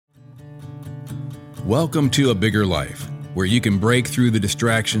Welcome to A Bigger Life, where you can break through the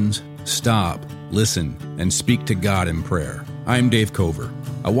distractions, stop, listen, and speak to God in prayer. I'm Dave Cover.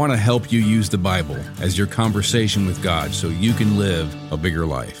 I want to help you use the Bible as your conversation with God so you can live a bigger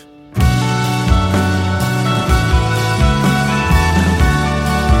life.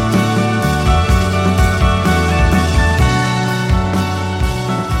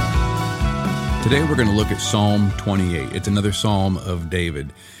 Today we're going to look at Psalm 28. It's another Psalm of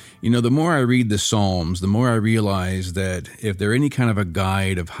David. You know, the more I read the Psalms, the more I realize that if they're any kind of a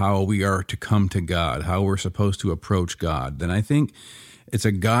guide of how we are to come to God, how we're supposed to approach God, then I think it's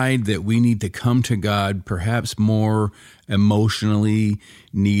a guide that we need to come to God perhaps more emotionally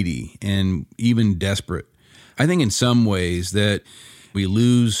needy and even desperate. I think in some ways that we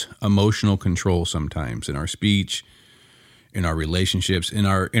lose emotional control sometimes in our speech, in our relationships, in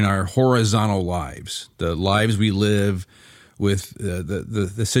our horizontal lives, the lives we live with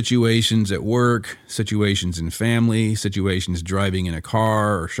the situations at work, situations in family, situations driving in a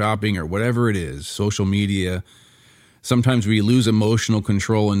car or shopping or whatever it is, social media. Sometimes we lose emotional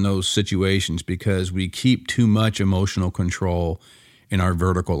control in those situations because we keep too much emotional control in our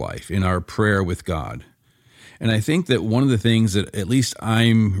vertical life, in our prayer with God. And I think that one of the things that at least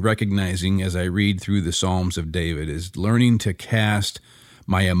I'm recognizing as I read through the Psalms of David is learning to cast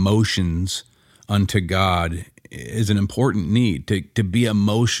my emotions unto God is an important need, to be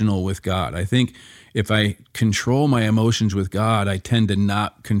emotional with God. I think if I control my emotions with God, I tend to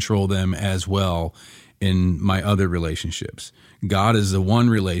not control them as well in my other relationships. God is the one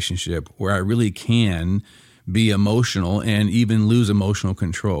relationship where I really can be emotional and even lose emotional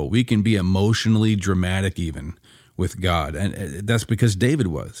control. We can be emotionally dramatic even with God, and that's because David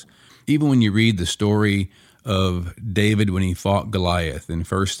was. Even when you read the story of David when he fought Goliath in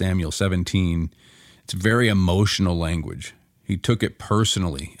 1 Samuel 17, it's very emotional language. He took it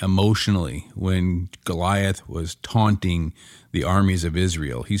personally, emotionally, when Goliath was taunting the armies of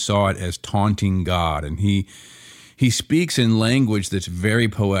Israel. He saw it as taunting God, and he speaks in language that's very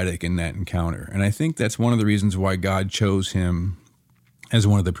poetic in that encounter. And I think that's one of the reasons why God chose him as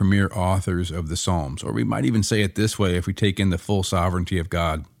one of the premier authors of the Psalms. Or we might even say it this way if we take in the full sovereignty of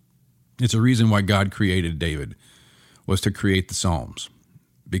God. It's a reason why God created David, was to create the Psalms.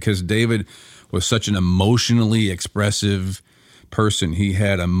 Because David was such an emotionally expressive person. He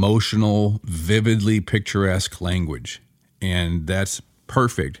had emotional, vividly picturesque language. And that's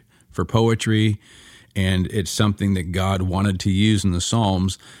perfect for poetry. And it's something that God wanted to use in the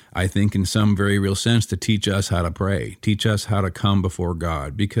Psalms, I think in some very real sense, to teach us how to pray, teach us how to come before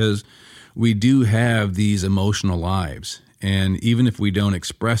God, because we do have these emotional lives. And even if we don't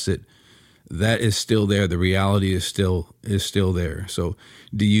express it, that is still there. The reality is still there. So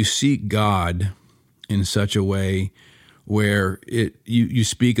do you seek God in such a way where you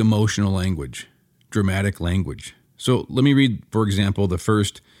speak emotional language, dramatic language? So let me read, for example, the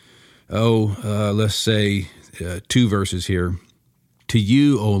first let's say 2 verses here. To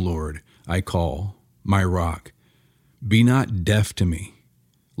you, O Lord, I call, my rock. Be not deaf to me,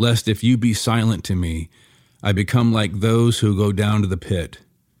 lest if you be silent to me, I become like those who go down to the pit.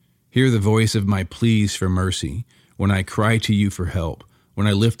 Hear the voice of my pleas for mercy when I cry to you for help, when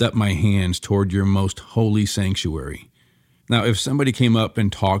I lift up my hands toward your most holy sanctuary. Now, if somebody came up and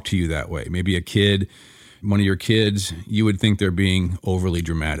talked to you that way, maybe a kid, one of your kids, you would think they're being overly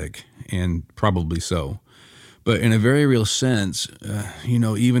dramatic, and probably so. But in a very real sense,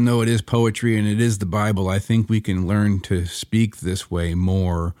 even though it is poetry and it is the Bible, I think we can learn to speak this way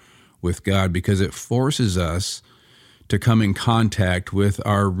more with God because it forces us to come in contact with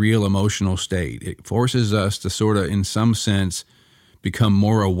our real emotional state. It forces us to sort of, in some sense, become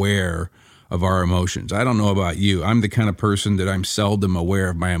more aware of our emotions. I don't know about you. I'm the kind of person that I'm seldom aware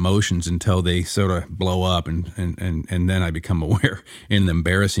of my emotions until they sort of blow up, and then I become aware in an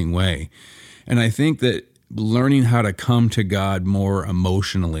embarrassing way. And I think that learning how to come to God more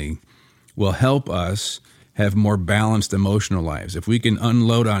emotionally will help us have more balanced emotional lives. If we can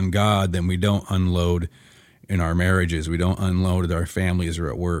unload on God, then we don't unload in our marriages. We don't unload at our families or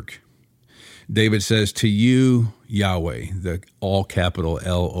at work. David says, to you, Yahweh, the all capital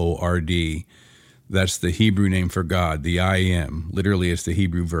Lord, that's the Hebrew name for God, the I am. Literally, it's the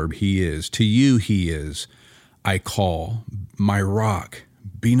Hebrew verb, he is. To you, he is. I call, my rock,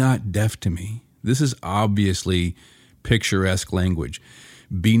 be not deaf to me. This is obviously picturesque language.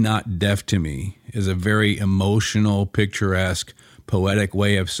 Be not deaf to me is a very emotional, picturesque, poetic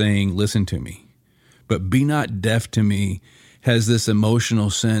way of saying, listen to me. But be not deaf to me has this emotional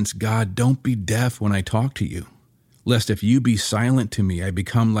sense, God, don't be deaf when I talk to you, lest if you be silent to me, I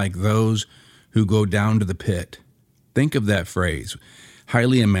become like those who go down to the pit. Think of that phrase.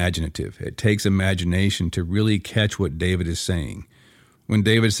 highly imaginative. It takes imagination to really catch what David is saying. When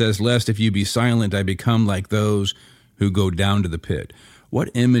David says, "Lest if you be silent, I become like those who go down to the pit." What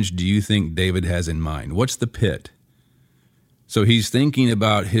image do you think David has in mind? What's the pit? So he's thinking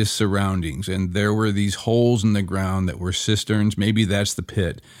about his surroundings, and there were these holes in the ground that were cisterns. Maybe that's the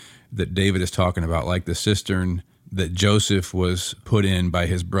pit that David is talking about, like the cistern that Joseph was put in by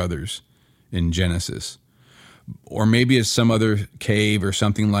his brothers in Genesis. Or maybe it's some other cave or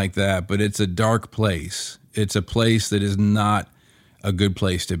something like that, but it's a dark place. It's a place that is not a good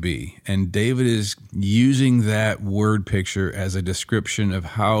place to be. And David is using that word picture as a description of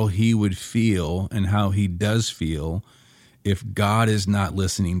how he would feel and how he does feel if God is not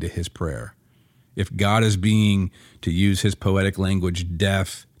listening to his prayer. If God is being, to use his poetic language,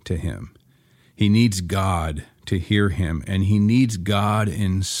 deaf to him. He needs God to hear him, and he needs God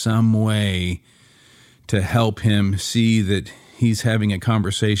in some way to help him see that he's having a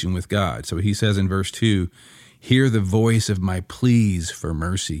conversation with God. So he says in verse 2, "Hear the voice of my pleas for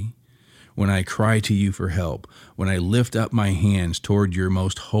mercy, when I cry to you for help, when I lift up my hands toward your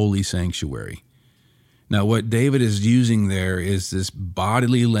most holy sanctuary." Now, what David is using there is this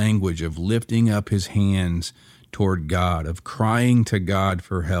bodily language of lifting up his hands toward God, of crying to God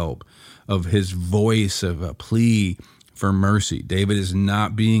for help, of his voice of a plea for mercy. David is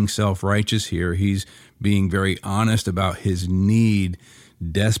not being self-righteous here. He's being very honest about his need,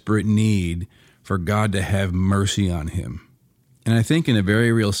 desperate need for God to have mercy on him. And I think in a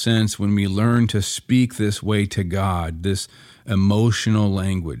very real sense, when we learn to speak this way to God, this emotional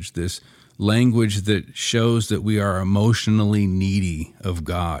language, this language that shows that we are emotionally needy of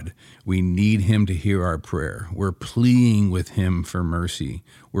God. We need him to hear our prayer. We're pleading with him for mercy.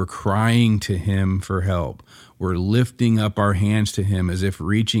 We're crying to him for help. We're lifting up our hands to him as if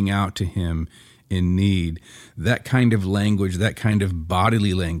reaching out to him in need. That kind of language, that kind of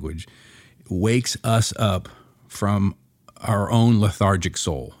bodily language, wakes us up from our own lethargic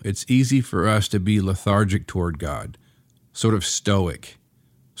soul. It's easy for us to be lethargic toward God, sort of stoic,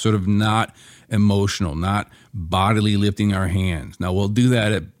 sort of not emotional, not bodily lifting our hands. Now, we'll do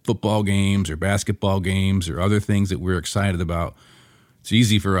that at football games or basketball games or other things that we're excited about. It's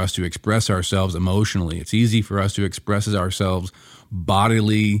easy for us to express ourselves emotionally. It's easy for us to express ourselves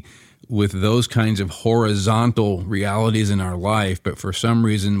bodily with those kinds of horizontal realities in our life. But for some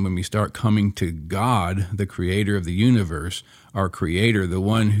reason, when we start coming to God, the creator of the universe, our creator, the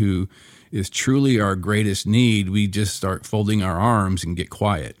one who is truly our greatest need, we just start folding our arms and get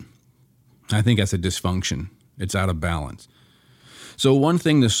quiet. I think that's a dysfunction. It's out of balance. So one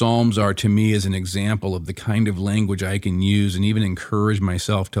thing the Psalms are to me is an example of the kind of language I can use and even encourage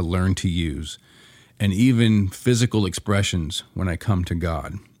myself to learn to use, and even physical expressions when I come to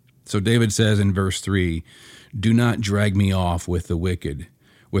God. So David says in verse 3, "Do not drag me off with the wicked,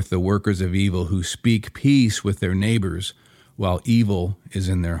 with the workers of evil who speak peace with their neighbors while evil is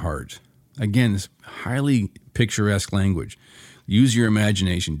in their heart." Again, this highly picturesque language. Use your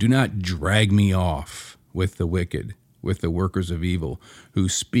imagination. Do not drag me off with the wicked, with the workers of evil, who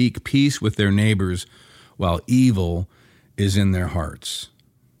speak peace with their neighbors while evil is in their hearts.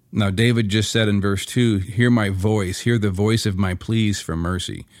 Now, David just said in verse 2, "Hear my voice, hear the voice of my pleas for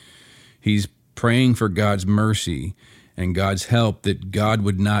mercy." He's praying for God's mercy and God's help, that God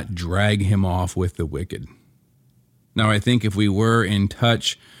would not drag him off with the wicked. Now, I think if we were in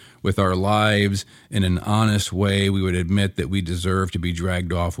touch with our lives in an honest way, we would admit that we deserve to be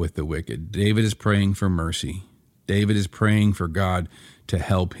dragged off with the wicked. David is praying for mercy. David is praying for God to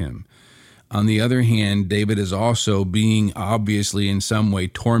help him. On the other hand, David is also being obviously in some way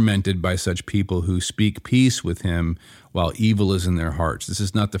tormented by such people who speak peace with him while evil is in their hearts. This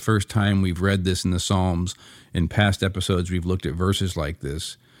is not the first time we've read this in the Psalms. In past episodes, we've looked at verses like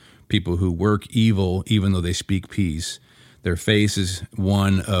this. People who work evil even though they speak peace. Their face is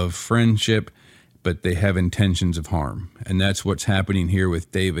one of friendship, but they have intentions of harm. And that's what's happening here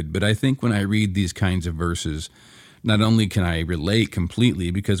with David. But I think when I read these kinds of verses, not only can I relate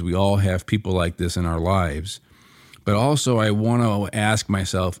completely because we all have people like this in our lives, but also I want to ask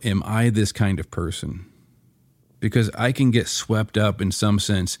myself, am I this kind of person? Because I can get swept up in some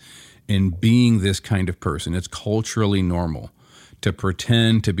sense in being this kind of person. It's culturally normal to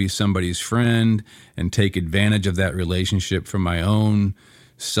pretend to be somebody's friend and take advantage of that relationship for my own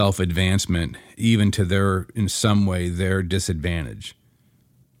self-advancement, even to their, in some way, their disadvantage.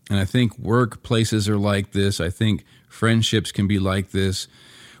 And I think workplaces are like this. I think friendships can be like this,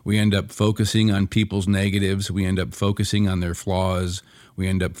 We end up focusing on people's negatives. We end up focusing on their flaws. We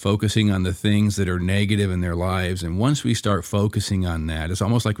end up focusing on the things that are negative in their lives. And once we start focusing on that, it's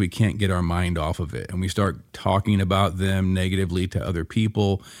almost like we can't get our mind off of it. And we start talking about them negatively to other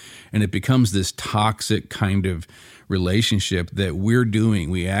people. And it becomes this toxic kind of relationship that we're doing.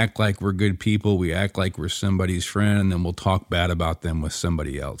 We act like we're good people. We act like we're somebody's friend, and then we'll talk bad about them with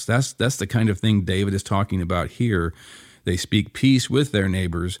somebody else. That's the kind of thing David is talking about here. They speak peace with their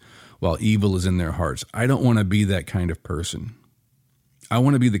neighbors while evil is in their hearts. I don't want to be that kind of person. I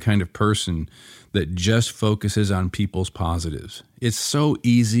want to be the kind of person that just focuses on people's positives. It's so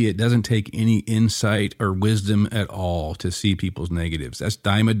easy. It doesn't take any insight or wisdom at all to see people's negatives. That's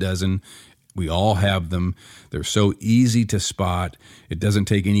dime a dozen. We all have them. They're so easy to spot. It doesn't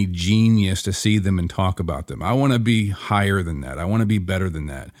take any genius to see them and talk about them. I want to be higher than that. I want to be better than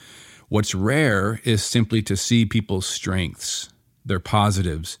that. What's rare is simply to see people's strengths, their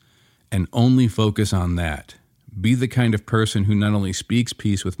positives, and only focus on that. Be the kind of person who not only speaks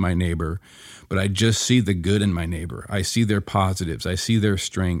peace with my neighbor, but I just see the good in my neighbor. I see their positives. I see their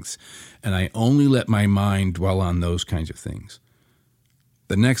strengths, and I only let my mind dwell on those kinds of things.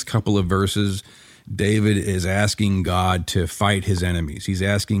 The next couple of verses, David is asking God to fight his enemies. He's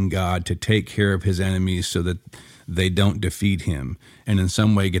asking God to take care of his enemies so that they don't defeat him and in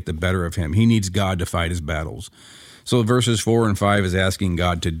some way get the better of him. He needs God to fight his battles. So verses 4 and 5 is asking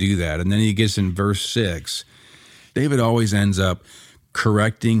God to do that. And then he gets in verse 6. David always ends up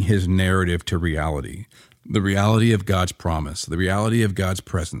correcting his narrative to reality. The reality of God's promise, the reality of God's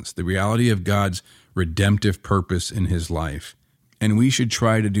presence, the reality of God's redemptive purpose in his life. And we should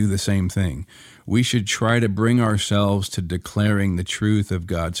try to do the same thing. We should try to bring ourselves to declaring the truth of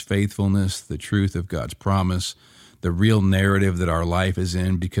God's faithfulness, the truth of God's promise, the real narrative that our life is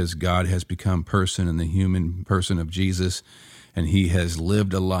in because God has become person in the human person of Jesus, and he has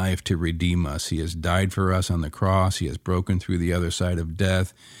lived a life to redeem us. He has died for us on the cross. He has broken through the other side of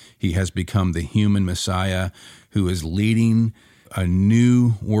death. He has become the human Messiah who is leading a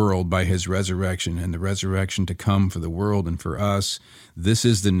new world by his resurrection and the resurrection to come for the world and for us. This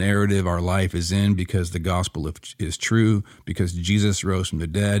is the narrative our life is in because the gospel is true, because Jesus rose from the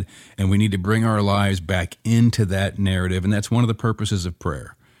dead, and we need to bring our lives back into that narrative. And that's one of the purposes of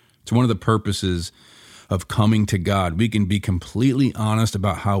prayer. It's one of the purposes of coming to God. We can be completely honest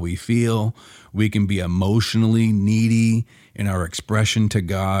about how we feel. We can be emotionally needy in our expression to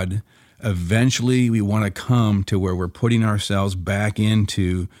God. Eventually, we want to come to where we're putting ourselves back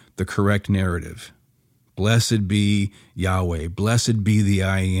into the correct narrative. Blessed be Yahweh. Blessed be the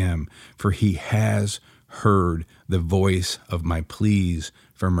I Am, for he has heard the voice of my pleas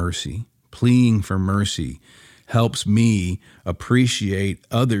for mercy. Pleading for mercy helps me appreciate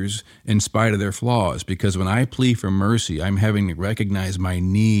others in spite of their flaws, because when I plead for mercy, I'm having to recognize my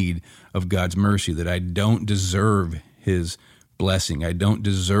need of God's mercy, that I don't deserve his blessing. I don't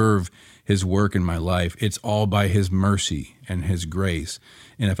deserve his work in my life. It's all by his mercy and his grace.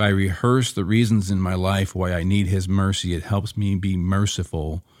 And if I rehearse the reasons in my life why I need his mercy, it helps me be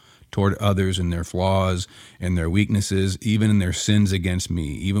merciful toward others in their flaws and their weaknesses, even in their sins against me,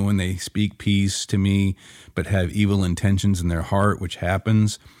 even when they speak peace to me but have evil intentions in their heart, which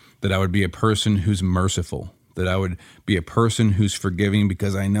happens, that I would be a person who's merciful, that I would be a person who's forgiving,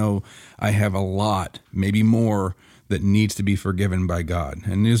 because I know I have a lot, maybe more, that needs to be forgiven by God.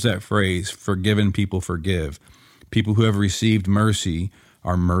 And there's that phrase, forgiven people forgive. People who have received mercy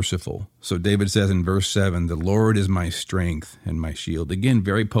are merciful. So David says in verse 7, the Lord is my strength and my shield. Again,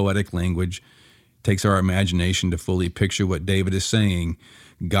 very poetic language. Takes our imagination to fully picture what David is saying.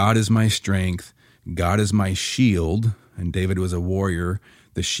 God is my strength. God is my shield. And David was a warrior.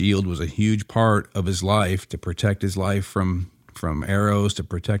 The shield was a huge part of his life to protect his life from arrows, to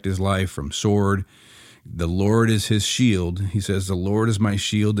protect his life from sword. The Lord is his shield. He says, the Lord is my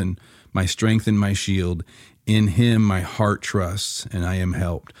shield and my strength and my shield. In him my heart trusts, and I am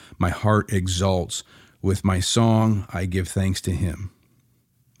helped. My heart exalts. With my song, I give thanks to him.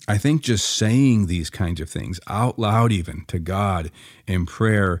 I think just saying these kinds of things out loud, even to God in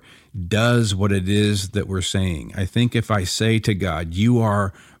prayer, does what it is that we're saying. I think if I say to God, you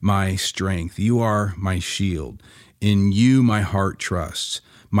are my strength, you are my shield, in you my heart trusts,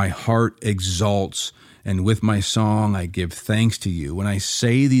 my heart exalts, and with my song, I give thanks to you. When I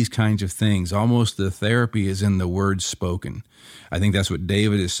say these kinds of things, almost the therapy is in the words spoken. I think that's what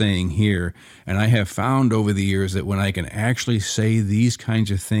David is saying here. And I have found over the years that when I can actually say these kinds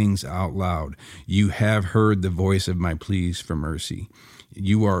of things out loud, you have heard the voice of my pleas for mercy.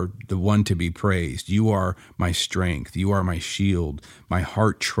 You are the one to be praised. You are my strength. You are my shield. My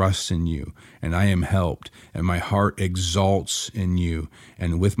heart trusts in you, and I am helped, and my heart exalts in you.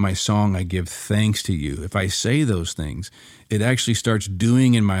 And with my song, I give thanks to you. If I say those things, it actually starts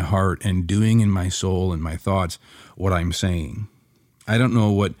doing in my heart and doing in my soul and my thoughts what I'm saying. I don't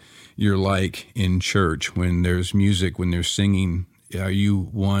know what you're like in church when there's music, when there's singing. Are you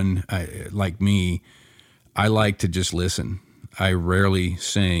one like me? I like to just listen. I rarely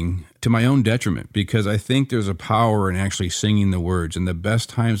sing, to my own detriment, because I think there's a power in actually singing the words. And the best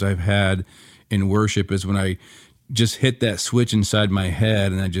times I've had in worship is when I just hit that switch inside my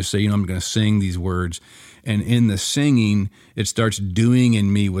head and I just say, I'm going to sing these words. And in the singing, it starts doing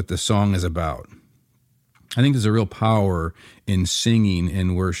in me what the song is about. I think there's a real power in singing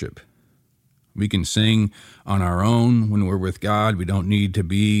in worship. We can sing on our own when we're with God. We don't need to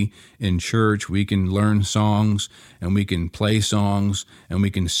be in church. We can learn songs and we can play songs and we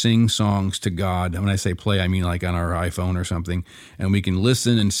can sing songs to God. When I say play, I mean like on our iPhone or something. And we can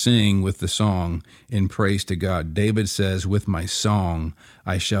listen and sing with the song in praise to God. David says, with my song,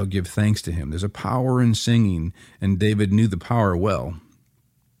 I shall give thanks to him. There's a power in singing, and David knew the power well.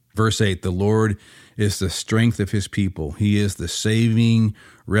 Verse 8, the Lord is the strength of his people. He is the saving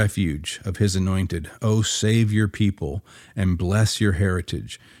refuge of his anointed. Oh, save your people and bless your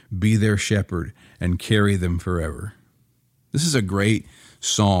heritage. Be their shepherd and carry them forever. This is a great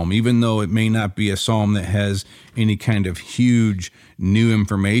psalm, even though it may not be a psalm that has any kind of huge new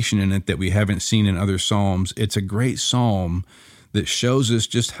information in it that we haven't seen in other psalms. It's a great psalm that shows us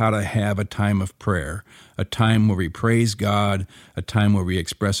just how to have a time of prayer, a time where we praise God, a time where we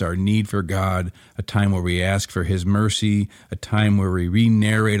express our need for God, a time where we ask for his mercy, a time where we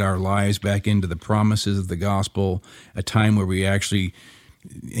re-narrate our lives back into the promises of the gospel, a time where we actually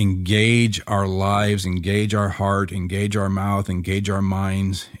engage our lives, engage our heart, engage our mouth, engage our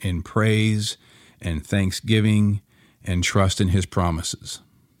minds in praise and thanksgiving and trust in his promises.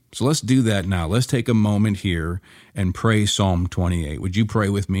 So let's do that now. Let's take a moment here and pray Psalm 28. Would you pray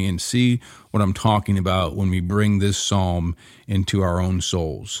with me and see what I'm talking about when we bring this psalm into our own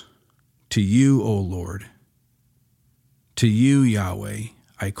souls? To you, O Lord, to you, Yahweh,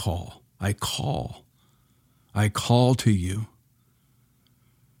 I call. I call. I call to you.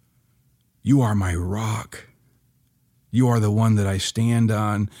 You are my rock. You are the one that I stand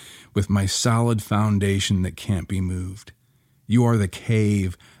on with my solid foundation that can't be moved. You are the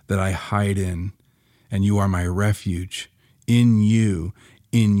cave that I hide in, and you are my refuge. In you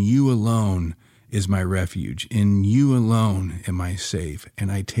alone is my refuge. In you alone am I safe,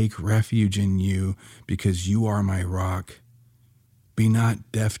 and I take refuge in you because you are my rock. Be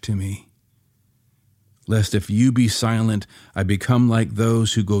not deaf to me, lest if you be silent, I become like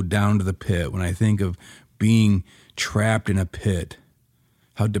those who go down to the pit. When I think of being trapped in a pit,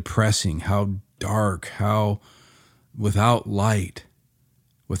 how depressing, how dark, how without light,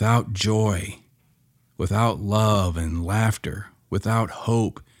 without joy, without love and laughter, without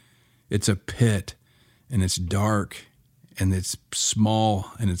hope. It's a pit, and it's dark, and it's small,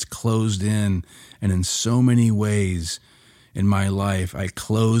 and it's closed in. And in so many ways in my life, I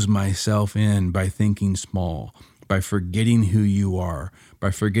close myself in by thinking small, by forgetting who you are,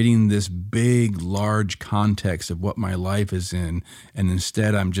 by forgetting this big, large context of what my life is in, and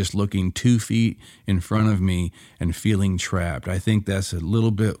instead I'm just looking 2 feet in front of me and feeling trapped. I think that's a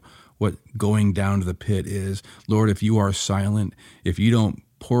little bit what going down to the pit is. Lord, if you are silent, if you don't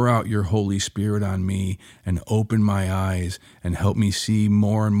pour out your Holy Spirit on me and open my eyes and help me see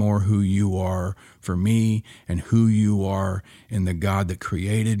more and more who you are for me and who you are in the God that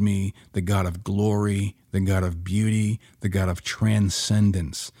created me, the God of glory, the God of beauty, the God of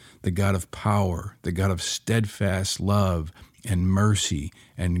transcendence, the God of power, the God of steadfast love and mercy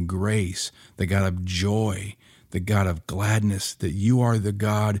and grace, the God of joy, the God of gladness, that you are the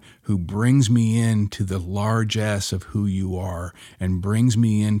God who brings me into the largesse of who you are and brings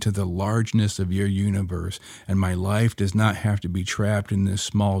me into the largeness of your universe. And my life does not have to be trapped in this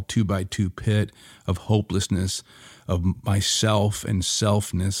small 2x2 pit of hopelessness, of myself and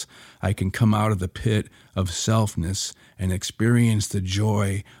selfness. I can come out of the pit of selfness and experience the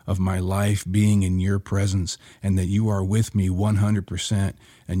joy of my life being in your presence, and that you are with me 100%,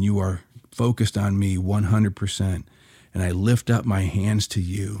 and you are focused on me 100%, and I lift up my hands to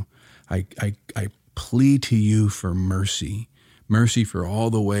you. I plead to you for mercy for all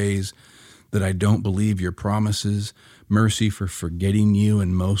the ways that I don't believe your promises, mercy for forgetting you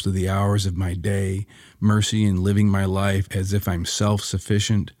in most of the hours of my day, mercy in living my life as if I'm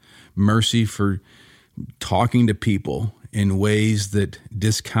self-sufficient, mercy for talking to people in ways that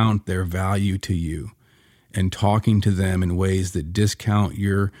discount their value to you. and talking to them in ways that discount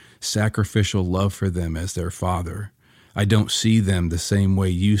your sacrificial love for them as their father. I don't see them the same way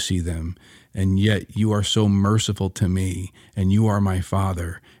you see them, and yet you are so merciful to me, and you are my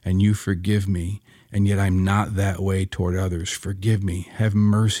Father, and you forgive me, and yet I'm not that way toward others. Forgive me. Have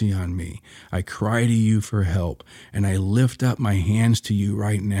mercy on me. I cry to you for help, and I lift up my hands to you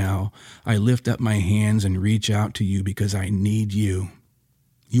right now. I lift up my hands and reach out to you because I need you.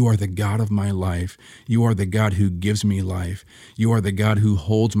 You are the God of my life. You are the God who gives me life. You are the God who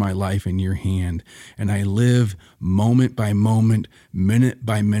holds my life in your hand. And I live moment by moment, minute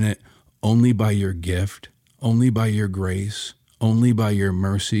by minute, only by your gift, only by your grace, only by your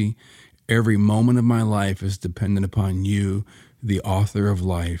mercy. Every moment of my life is dependent upon you, the author of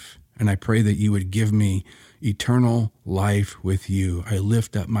life. And I pray that you would give me eternal life with you. I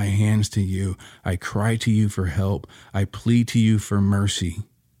lift up my hands to you. I cry to you for help. I plead to you for mercy.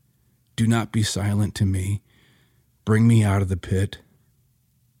 Do not be silent to me. Bring me out of the pit.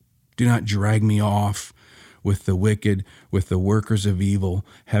 Do not drag me off with the wicked, with the workers of evil.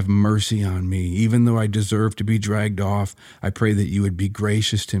 Have mercy on me. Even though I deserve to be dragged off, I pray that you would be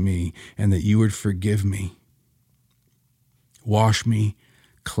gracious to me and that you would forgive me. Wash me,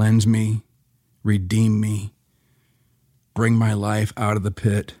 cleanse me, redeem me. Bring my life out of the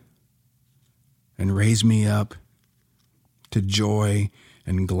pit and raise me up to joy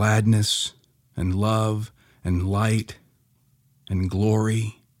and gladness and love and light and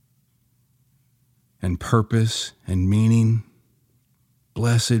glory and purpose and meaning.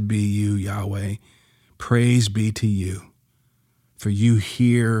 Blessed be you, Yahweh. Praise be to you. For you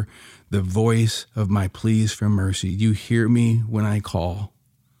hear the voice of my pleas for mercy. You hear me when I call.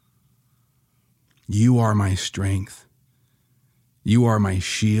 You are my strength. You are my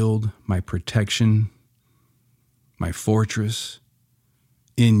shield, my protection, my fortress.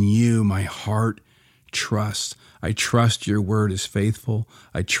 In you, my heart trusts. I trust your word is faithful.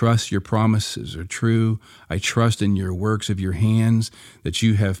 I trust your promises are true. I trust in your works of your hands, that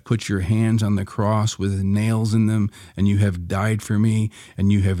you have put your hands on the cross with nails in them, and you have died for me,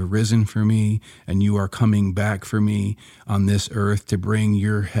 and you have risen for me, and you are coming back for me on this earth to bring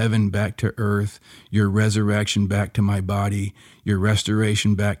your heaven back to earth, your resurrection back to my body, your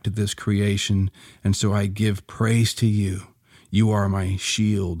restoration back to this creation. And so I give praise to you. You are my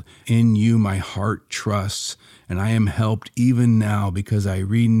shield. In you my heart trusts, and I am helped even now because I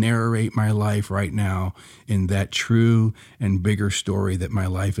re-narrate my life right now in that true and bigger story that my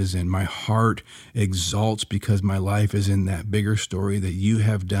life is in. My heart exalts because my life is in that bigger story that you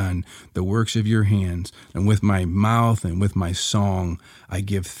have done, the works of your hands. And with my mouth and with my song, I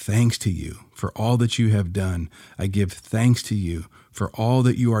give thanks to you for all that you have done. I give thanks to you for all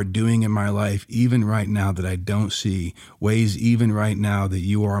that you are doing in my life, even right now that I don't see, ways even right now that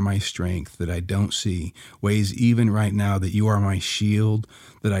you are my strength that I don't see, ways even right now that you are my shield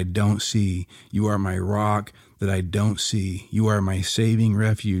that I don't see, you are my rock that I don't see, you are my saving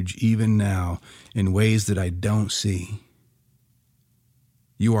refuge even now in ways that I don't see.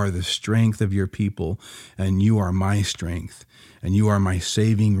 You are the strength of your people, and you are my strength, and you are my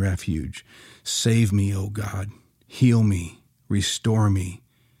saving refuge. Save me, O God. Heal me. Restore me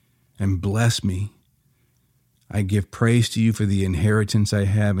and bless me. I give praise to you for the inheritance I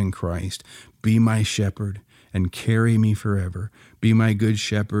have in Christ. Be my shepherd and carry me forever. Be my good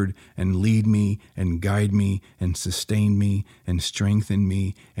shepherd and lead me and guide me and sustain me and strengthen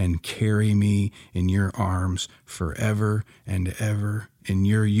me and carry me in your arms forever and ever. In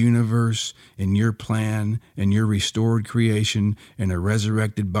your universe, in your plan, in your restored creation, in a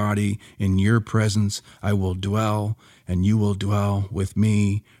resurrected body, in your presence, I will dwell, and you will dwell with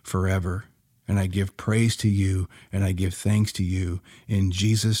me forever. And I give praise to you, and I give thanks to you. In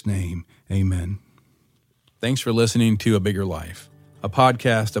Jesus' name, amen. Thanks for listening to A Bigger Life, a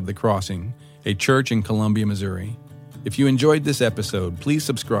podcast of The Crossing, a church in Columbia, Missouri. If you enjoyed this episode, please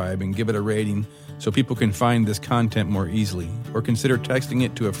subscribe and give it a rating so people can find this content more easily, or consider texting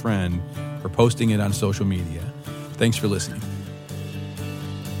it to a friend or posting it on social media. Thanks for listening.